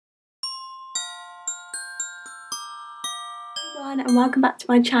Everyone, and welcome back to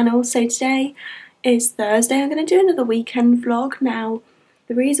my channel. So today is Thursday. I'm going to do another weekend vlog. Now,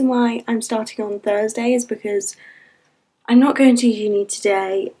 the reason why I'm starting on Thursday is because I'm not going to uni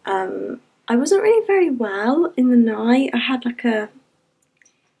today. I wasn't really very well in the night. I had like a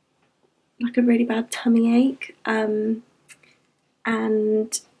really bad tummy ache, and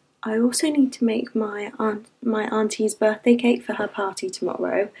I also need to make my auntie's birthday cake for her party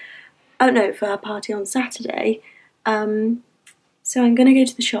tomorrow. Oh no, for her party on Saturday. So I'm going to go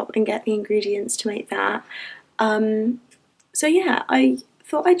to the shop and get the ingredients to make that. So yeah, I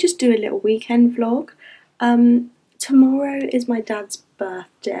thought I'd just do a little weekend vlog. Tomorrow is my dad's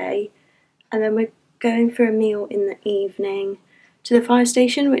birthday, and then we're going for a meal in the evening to the fire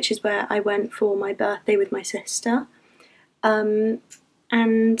station, which is where I went for my birthday with my sister. And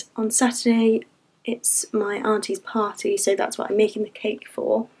on Saturday it's my auntie's party, so that's what I'm making the cake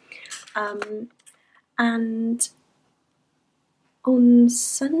for. And on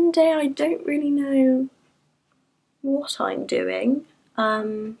Sunday I don't really know what I'm doing.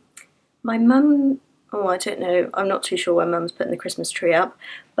 My mum, I don't know, I'm not too sure when mum's putting the Christmas tree up,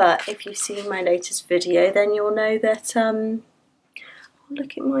 but if you've seen my latest video then you'll know that,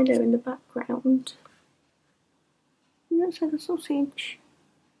 look at Milo in the background. He looks like a sausage.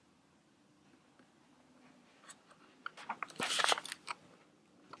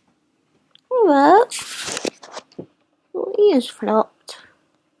 What? Your ears flopped.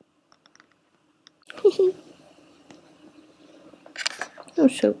 You're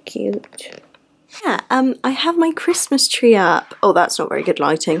so cute. Yeah, I have my Christmas tree up. Oh, that's not very good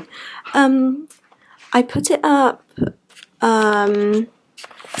lighting. I put it up on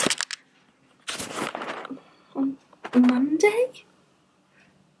Monday,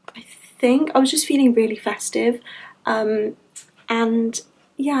 I think. I was just feeling really festive, and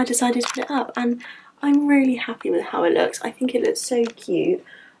yeah, I decided to put it up, and I'm really happy with how it looks. I think it looks so cute.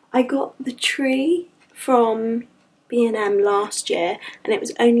 I got the tree from B&M last year and it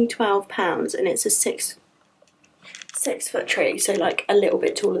was only £12, and it's a six foot tree, so like a little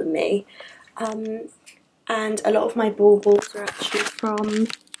bit taller than me. And a lot of my baubles are actually from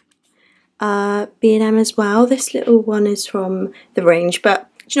B&M as well. This little one is from the range, but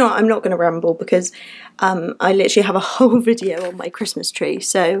do you know what, I'm not going to ramble because I literally have a whole video on my Christmas tree.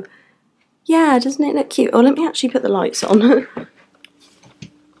 So yeah, doesn't it look cute? Oh, let me actually put the lights on.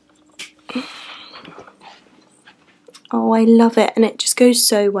 Oh, I love it, and it just goes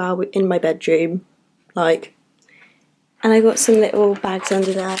so well in my bedroom, like. And I got some little bags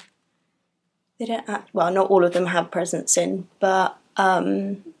under there. They don't well, not all of them have presents in, but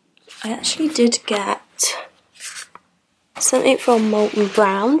I actually did get something from Molton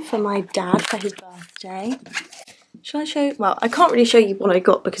Brown for my dad for his birthday. Shall I show you? Well, I can't really show you what I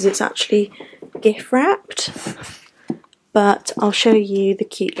got because it's actually gift wrapped, but I'll show you the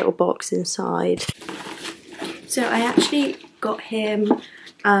cute little box inside. So I actually got him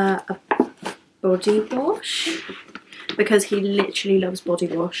a body wash because he literally loves body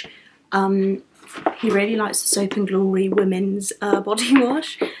wash. He really likes the Soap and Glory women's body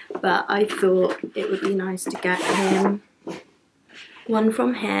wash, but I thought it would be nice to get him one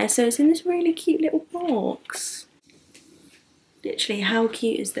from here. So it's in this really cute little box. Literally, how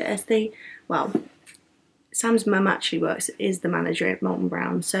cute is this? Well, Sam's mum actually is the manager at Molton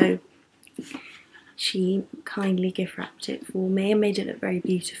Brown, so she kindly gift wrapped it for me and made it look very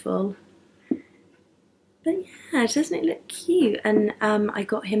beautiful. But yeah, doesn't it look cute? And I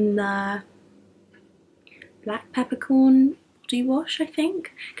got him the black peppercorn body wash, I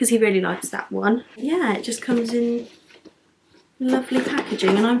think, because he really likes that one. Yeah, it just comes in lovely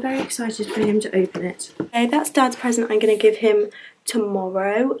packaging, and I'm very excited for him to open it. Okay, that's Dad's present I'm going to give him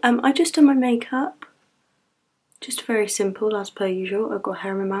tomorrow. I've just done my makeup, just very simple as per usual. I've got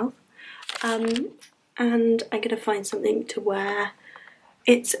hair in my mouth, and I'm going to find something to wear.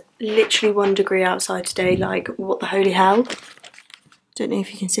 It's literally 1 degree outside today, like what the holy hell. Don't know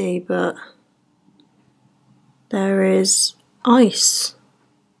if you can see, but there is ice.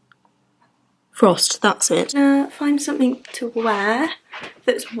 Frost, that's it. Find something to wear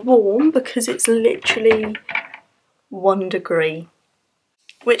that's warm because it's literally 1 degree,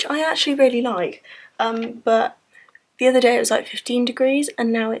 which I actually really like. But the other day it was like 15 degrees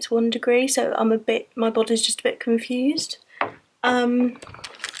and now it's 1 degree, so my body's just a bit confused. And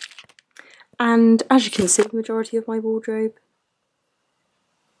as you can see, the majority of my wardrobe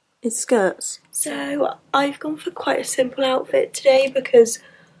is skirts. So I've gone for quite a simple outfit today because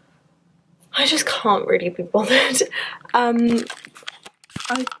I just can't really be bothered. I've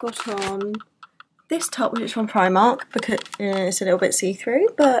got on this top, which is from Primark, because it's a little bit see-through,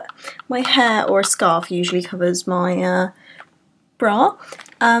 but my hair or a scarf usually covers my bra.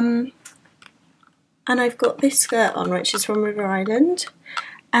 And I've got this skirt on, which is from River Island,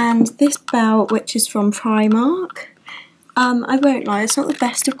 and this belt, which is from Primark. I won't lie, it's not the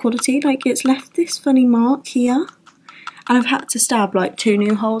best of quality. Like, it's left this funny mark here, and I've had to stab like 2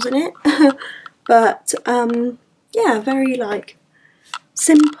 new holes in it. But yeah, very like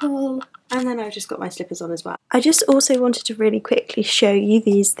simple. And then I've just got my slippers on as well. I just also wanted to really quickly show you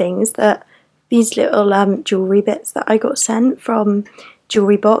these things, these little jewellery bits that I got sent from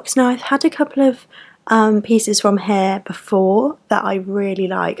Jewellery Box. Now, I've had a couple of pieces from here before that I really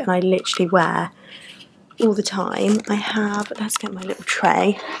like and I literally wear all the time. I have, let's get my little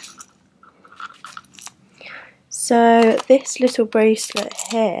tray. So this little bracelet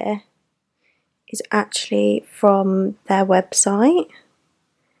here is actually from their website,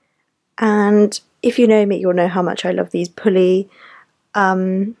 and if you know me, you'll know how much I love these pulley,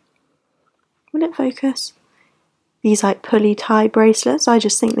 will it focus? These like pulley tie bracelets. I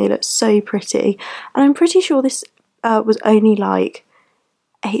just think they look so pretty, and I'm pretty sure this was only like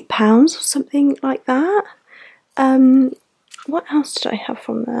 £8 or something like that. What else did I have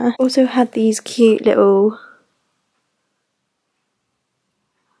from there? Also had these cute little,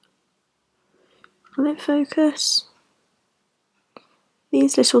 will it focus?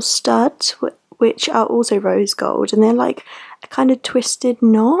 These little studs, which are also rose gold, and they're like a kind of twisted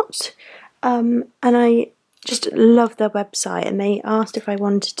knot. And I just love their website, and they asked if I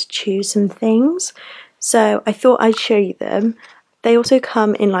wanted to choose some things, so I thought I'd show you them. They also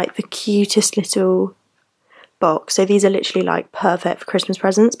come in like the cutest little box, so these are literally like perfect for Christmas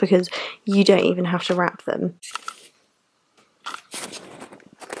presents because you don't even have to wrap them.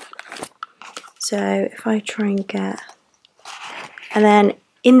 So if I try and get, and then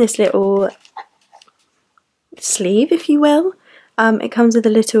in this little sleeve, if you will, it comes with a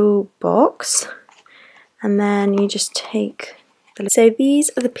little box, and then you just take the, so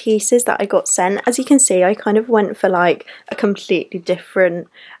these are the pieces that I got sent. As you can see, I kind of went for like a completely different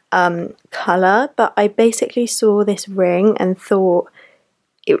colour, but I basically saw this ring and thought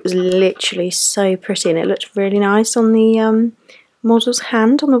it was literally so pretty, and it looked really nice on the model's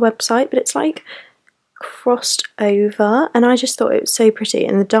hand on the website, but it's like crossed over, and I just thought it was so pretty,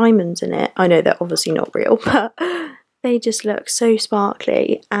 and the diamonds in it, I know they're obviously not real, but they just look so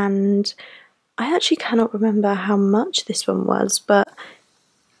sparkly, and I actually cannot remember how much this one was, but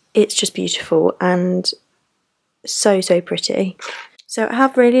it's just beautiful and so pretty. So I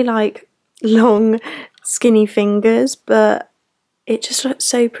have really like long skinny fingers, but it just looks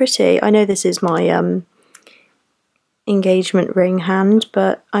so pretty. I know this is my engagement ring hand,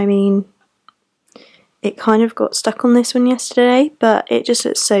 but I mean, it kind of got stuck on this one yesterday, but it just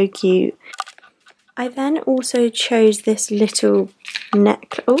looks so cute. I then also chose this little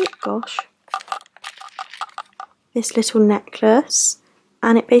necklace, oh gosh, this little necklace,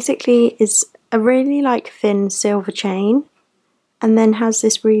 and it basically is a really like thin silver chain, and then has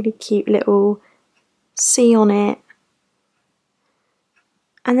this really cute little C on it,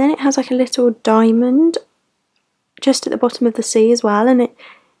 and then it has like a little diamond just at the bottom of the C as well, and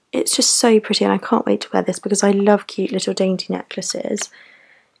it's just so pretty, and I can't wait to wear this because I love cute little dainty necklaces.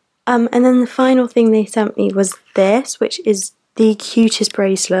 And then the final thing they sent me was this, which is the cutest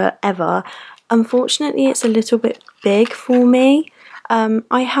bracelet ever. Unfortunately, it's a little bit big for me.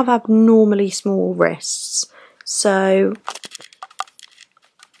 I have abnormally small wrists, so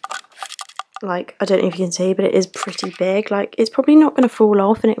like, I don't know if you can see, but it is pretty big. Like, it's probably not going to fall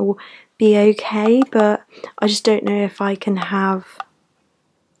off and it will be okay, but I just don't know if I can have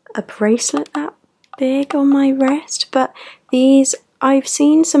a bracelet that big on my wrist. But these, I've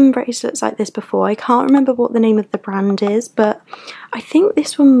seen some bracelets like this before. I can't remember what the name of the brand is, but I think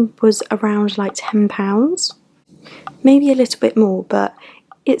this one was around like £10, maybe a little bit more, but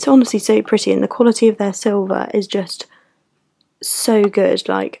it's honestly so pretty, and the quality of their silver is just so good.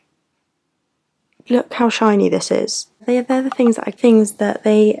 Like, look how shiny this is. They're the things that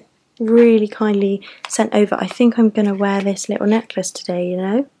they really kindly sent over. I think I'm going to wear this little necklace today, you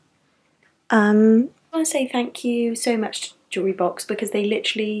know. I want to say thank you so much to Jewellery Box, because they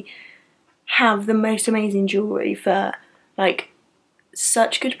literally have the most amazing jewellery for like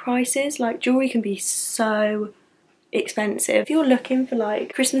such good prices. Like, jewellery can be so expensive. If you're looking for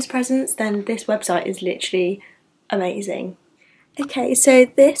like Christmas presents, then this website is literally amazing. Okay, so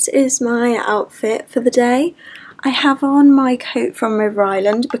this is my outfit for the day. I have on my coat from River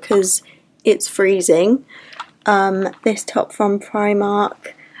Island because it's freezing, this top from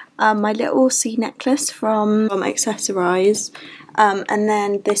Primark, my little C necklace from Accessorize, and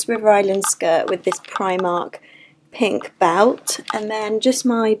then this River Island skirt with this Primark pink belt, and then just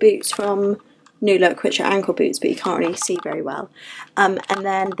my boots from new look, which are ankle boots, but you can't really see very well. And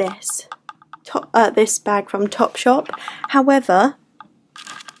then this this bag from Topshop. However,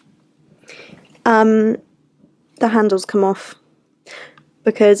 the handles come off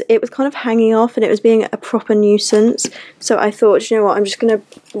because it was kind of hanging off and it was being a proper nuisance. So I thought, you know what, I'm just going to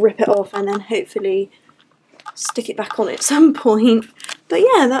rip it off and then hopefully stick it back on at some point. But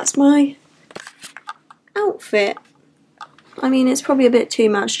yeah, that's my outfit. I mean, it's probably a bit too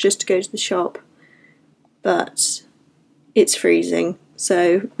much just to go to the shop, but it's freezing,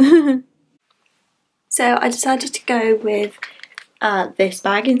 so so I decided to go with this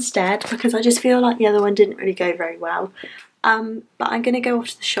bag instead because I just feel like the other one didn't really go very well. But I'm going to go off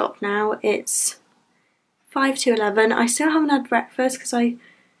to the shop now. It's 5 to 11. I still haven't had breakfast because I'm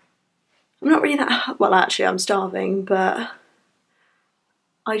not really that, well actually I'm starving, but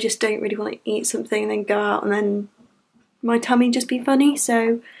I just don't really want to eat something and then go out and then my tummy just be funny.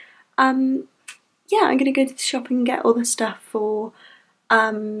 So yeah, I'm going to go to the shop and get all the stuff for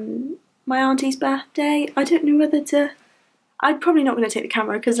my auntie's birthday. I don't know whether to, I'm probably not going to take the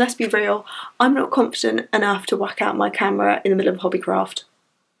camera because let's be real, I'm not confident enough to whack out my camera in the middle of hobbycraft.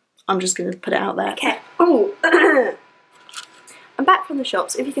 I'm just going to put it out there. Okay. Oh, I'm back from the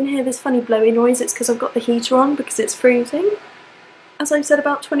shops. If you can hear this funny blowy noise, it's because I've got the heater on because it's freezing, as I've said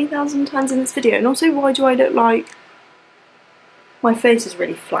about 20,000 times in this video. And also, why do I look like my face is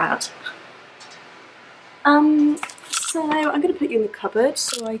really flat? So I'm going to put you in the cupboard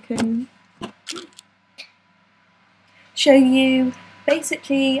so I can show you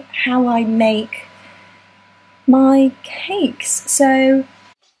basically how I make my cakes. So,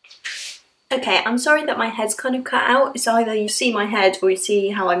 okay, I'm sorry that my head's kind of cut out. It's either you see my head or you see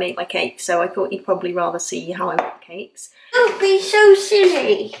how I make my cakes. So I thought you'd probably rather see how I make cakes. Don't be so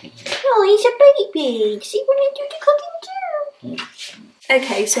silly. No, he's a baby. See when I do the cooking too.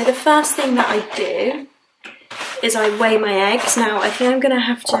 Okay, so the first thing that I do is I weigh my eggs. Now I think I'm going to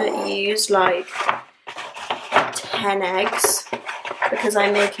have to use like 10 eggs because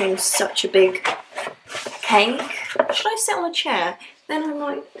I'm making such a big cake. Should I sit on a chair? Then I'm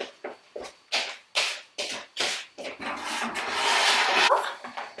like...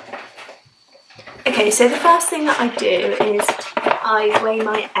 Okay, so the first thing that I do is I weigh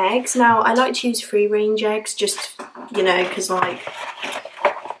my eggs. Now I like to use free range eggs just, you know, because like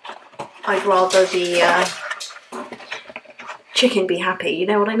I'd rather the chicken be happy, you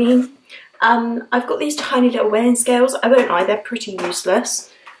know what I mean? I've got these tiny little weighing scales. I won't lie, they're pretty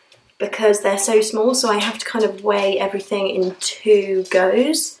useless because they're so small, so I have to kind of weigh everything in 2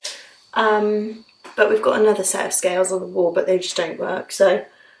 goes. But we've got another set of scales on the wall, but they just don't work. So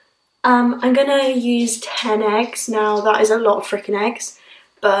I'm gonna use 10 eggs. Now that is a lot of freaking eggs,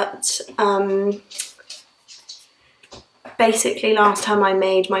 but basically last time I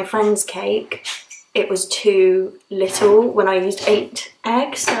made my friend's cake, it was too little when I used 8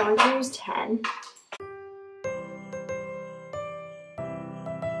 eggs, so I'm going to use 10.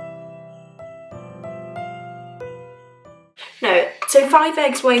 No, so 5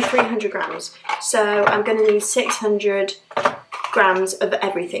 eggs weigh 300 grams, so I'm going to need 600 grams of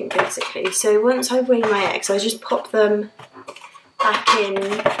everything basically. So once I've weighed my eggs, I just pop them back in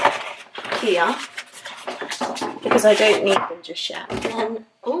here because I don't need them just yet.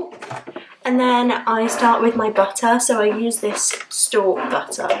 And then I start with my butter, so I use this store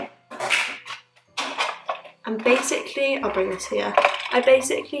butter. And basically, I'll bring this here, I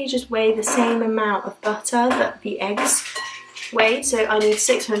basically just weigh the same amount of butter that the eggs weigh, so I need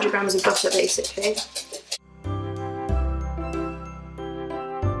 600 grams of butter basically.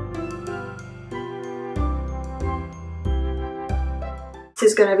 This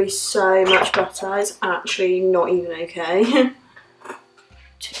is going to be so much butter, it's actually not even okay.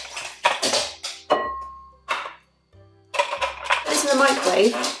 The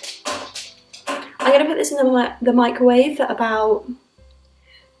microwave. I'm going to put this in the microwave for about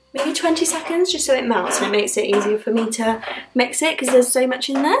maybe 20 seconds just so it melts and it makes it easier for me to mix it because there's so much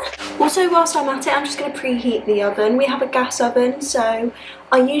in there. Also, whilst I'm at it, I'm just going to preheat the oven. We have a gas oven, so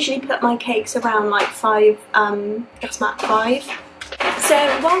I usually put my cakes around like 5, gas mat 5.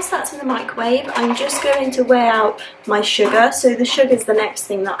 So whilst that's in the microwave, I'm just going to weigh out my sugar. So the sugar is the next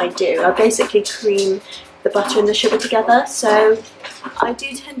thing that I do. I basically cream the butter and the sugar together, so I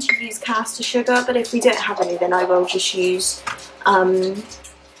do tend to use caster sugar, but if we don't have any then I will just use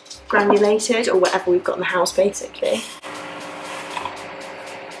granulated or whatever we've got in the house basically.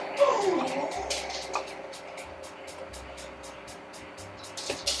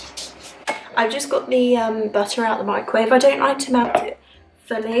 I've just got the butter out of the microwave. I don't like to melt it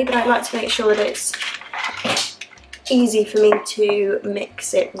fully, but I like to make sure that it's easy for me to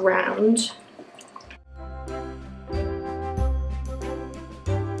mix it round.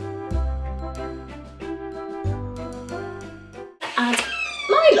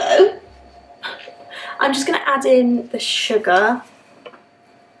 I'm just going to add in the sugar.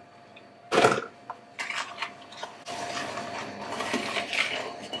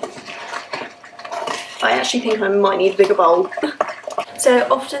 I actually think I might need a bigger bowl.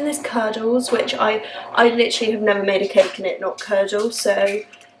 So often this curdles, which I literally have never made a cake and it not curdle. So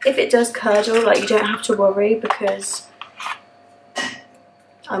if it does curdle, like, you don't have to worry, because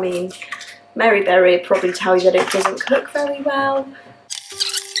I mean, Mary Berry would probably tell you that it doesn't cook very well.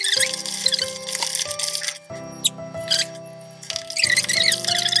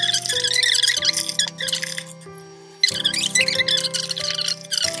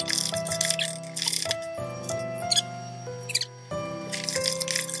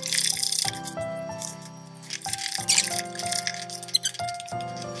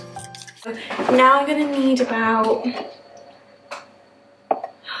 Now I'm going to need about,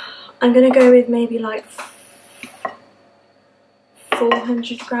 I'm going to go with maybe like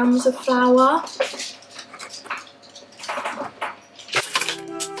 400 grams of flour.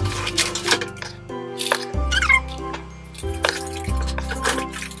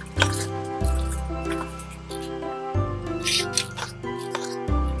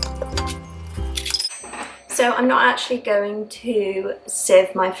 So I'm not actually going to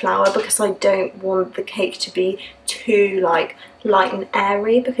sieve my flour because I don't want the cake to be too like light and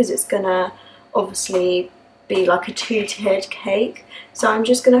airy, because it's gonna obviously be like a two-tiered cake. So I'm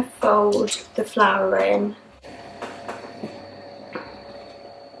just gonna fold the flour in.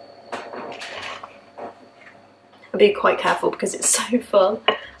 I'll be quite careful because it's so full.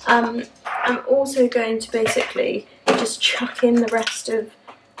 I'm also going to basically just chuck in the rest of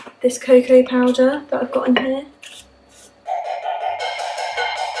this cocoa powder that I've got in here.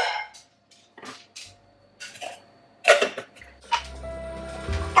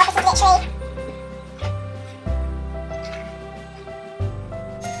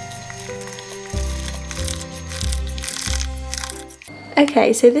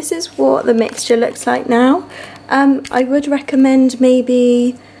 Okay, so this is what the mixture looks like now. I would recommend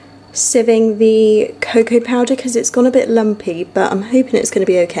maybe sieving the cocoa powder because it's gone a bit lumpy, but I'm hoping it's going to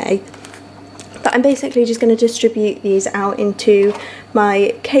be okay. But I'm basically just going to distribute these out into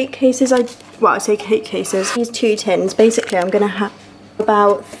my cake cases. I say cake cases. These 2 tins, basically I'm going to have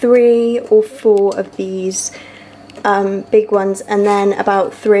about 3 or 4 of these big ones, and then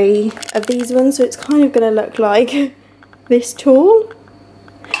about 3 of these ones, so it's kind of going to look like this tall.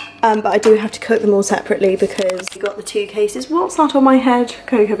 But I do have to cook them all separately because we got the 2 cases. What's that on my head?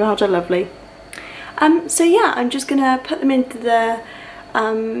 Cocoa powder, lovely. So yeah, I'm just gonna put them into the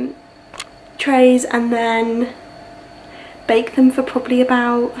trays and then bake them for probably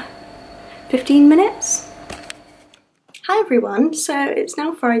about 15 minutes. Hi everyone, so it's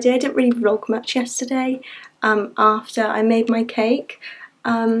now Friday. I didn't really vlog much yesterday after I made my cake.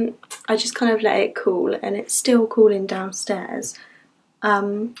 I just kind of let it cool, and it's still cooling downstairs.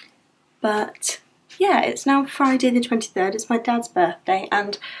 But yeah, it's now Friday the 23rd, it's my dad's birthday,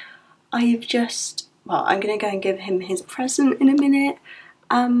 and I've just, well, I'm going to go and give him his present in a minute,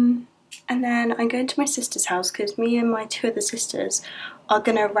 and then I'm going to my sister's house because me and my 2 other sisters are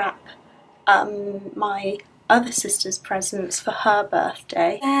going to wrap my other sister's presents for her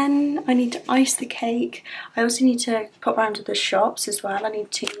birthday. Then I need to ice the cake. I also need to pop round to the shops as well. I need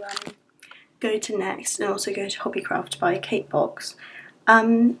to go to Next and also go to Hobbycraft to buy a cake box.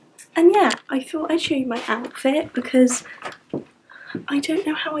 And yeah, I thought I'd show you my outfit because I don't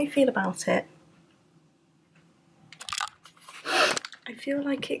know how I feel about it. I feel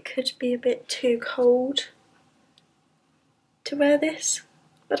like it could be a bit too cold to wear this,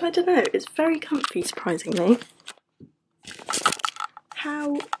 but I don't know, it's very comfy, surprisingly.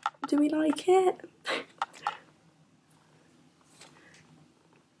 How do we like it?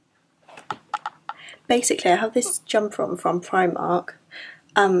 Basically, I have this jumper on from Primark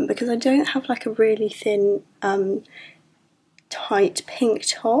because I don't have like a really thin tight pink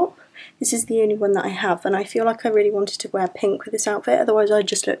top. This is the only one that I have, and I feel like I really wanted to wear pink with this outfit, otherwise I'd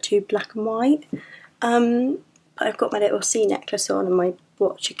just look too black and white. But I've got my little C necklace on and my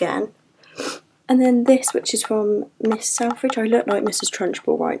watch again. And then this, which is from Miss Selfridge. I look like Mrs.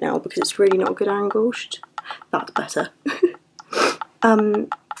 Trunchbull right now because it's really not a good angle. That's better.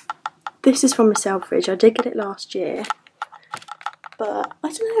 This is from Miss Selfridge. I did get it last year, but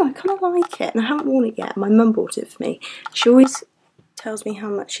I don't know, I kind of like it, and I haven't worn it yet. My mum bought it for me. She always tells me how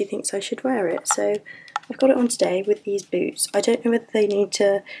much she thinks I should wear it, so I've got it on today with these boots. I don't know whether they need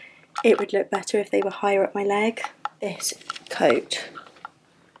to, it would look better if they were higher up my leg. This coat,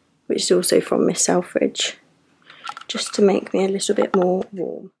 which is also from Miss Selfridge, just to make me a little bit more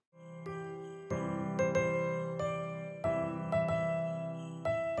warm.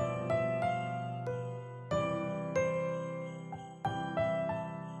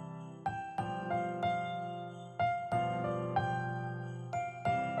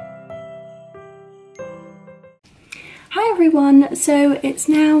 Hi everyone, so it's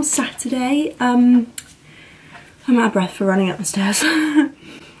now Saturday. I'm out of breath for running up the stairs.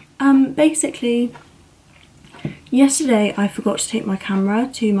 Basically, yesterday I forgot to take my camera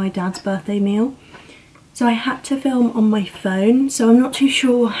to my dad's birthday meal. So I had to film on my phone, so I'm not too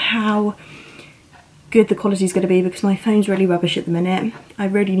sure how good the quality is going to be because my phone's really rubbish at the minute. I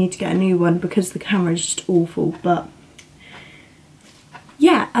really need to get a new one because the camera is just awful, but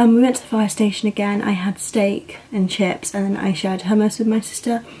yeah, we went to the fire station again. I had steak and chips and then I shared hummus with my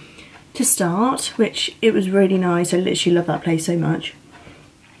sister to start, which it was really nice. I literally love that place so much.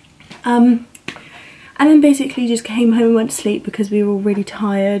 And then basically just came home and went to sleep because we were all really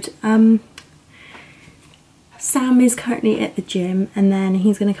tired. Sam is currently at the gym and then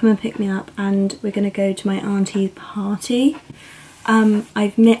he's going to come and pick me up and we're going to go to my auntie's party.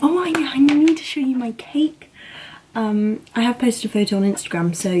 I need to show you my cake. I have posted a photo on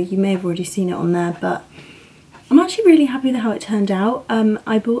Instagram, so you may have already seen it on there, but I'm actually really happy with how it turned out.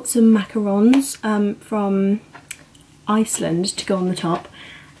 I bought some macarons from Iceland to go on the top,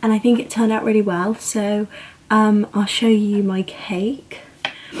 and I think it turned out really well, so I'll show you my cake.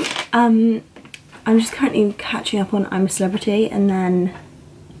 I'm just currently catching up on I'm a Celebrity, and then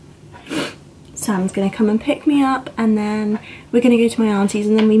Sam's going to come and pick me up, and then we're going to go to my auntie's,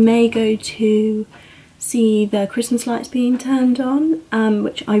 and then we may go to see the Christmas lights being turned on,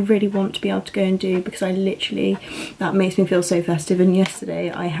 which I really want to be able to go and do because that makes me feel so festive, and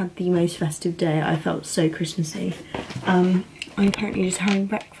yesterday I had the most festive day. I felt so Christmassy. I'm currently just having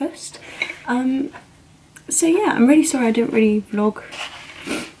breakfast. So yeah, I'm really sorry I didn't really vlog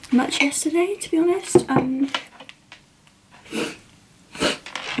much yesterday, to be honest.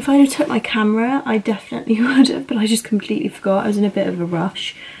 If I'd have took my camera, I definitely would have, but I just completely forgot. I was in a bit of a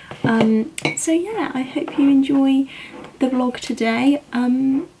rush. So yeah, I hope you enjoy the vlog today.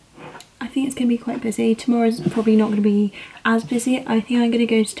 I think it's going to be quite busy. Tomorrow's probably not going to be as busy. I think I'm going to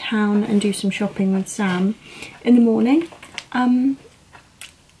go to town and do some shopping with Sam in the morning. But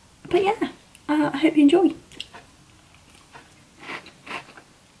yeah, I hope you enjoy.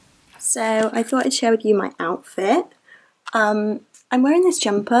 So I thought I'd share with you my outfit. I'm wearing this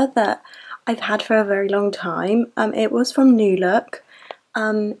jumper that I've had for a very long time. It was from New Look.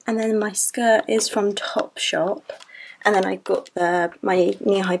 And then my skirt is from Topshop, and then I got my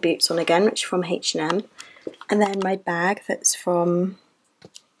knee-high boots on again, which is from H&M, and then my bag that's from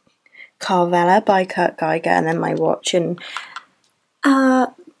Carvela by Kurt Geiger, and then my watch and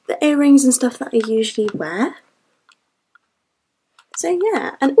the earrings and stuff that I usually wear. So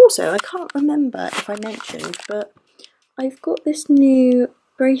yeah, and also I can't remember if I mentioned, but I've got this new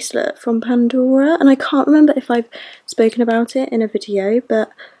bracelet from Pandora, and I can't remember if I've spoken about it in a video, but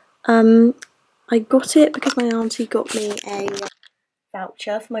I got it because my auntie got me a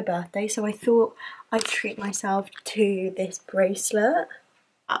voucher for my birthday, so I thought I'd treat myself to this bracelet.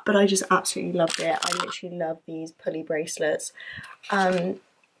 But I just absolutely loved it. I literally love these pulley bracelets. But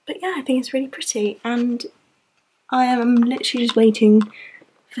yeah, I think it's really pretty, and I am literally just waiting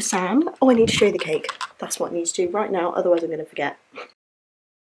for Sam. Oh, I need to show you the cake. That's what I need to do right now, otherwise I'm going to forget.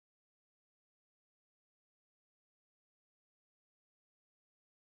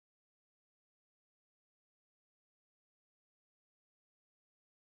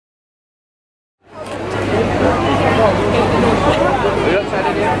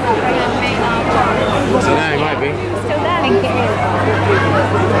 It might be. I think it is.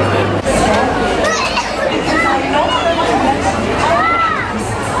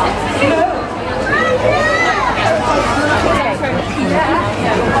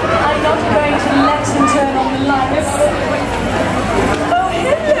 I'm not going to let him turn on the lights. Oh,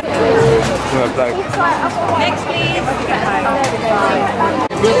 hello! Next, please.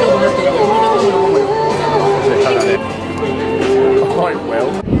 Quite well.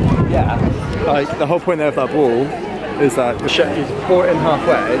 Yeah. Like, the whole point of that ball is that you pour it in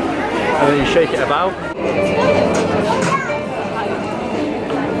halfway and then you shake it about.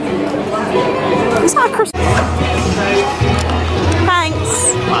 Is that a Christmas? Thanks.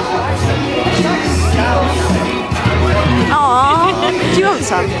 Aww. Do you want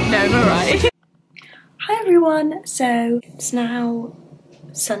some? No, I'm alright. Hi everyone. So it's now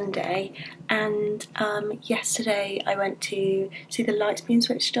Sunday, and yesterday I went to see the lights being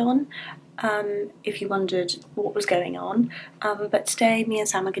switched on. If you wondered what was going on, but today me and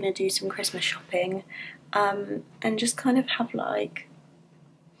Sam are going to do some Christmas shopping, and just kind of have like,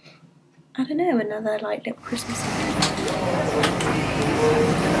 I don't know, another like little Christmas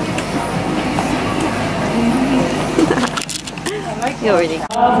You're really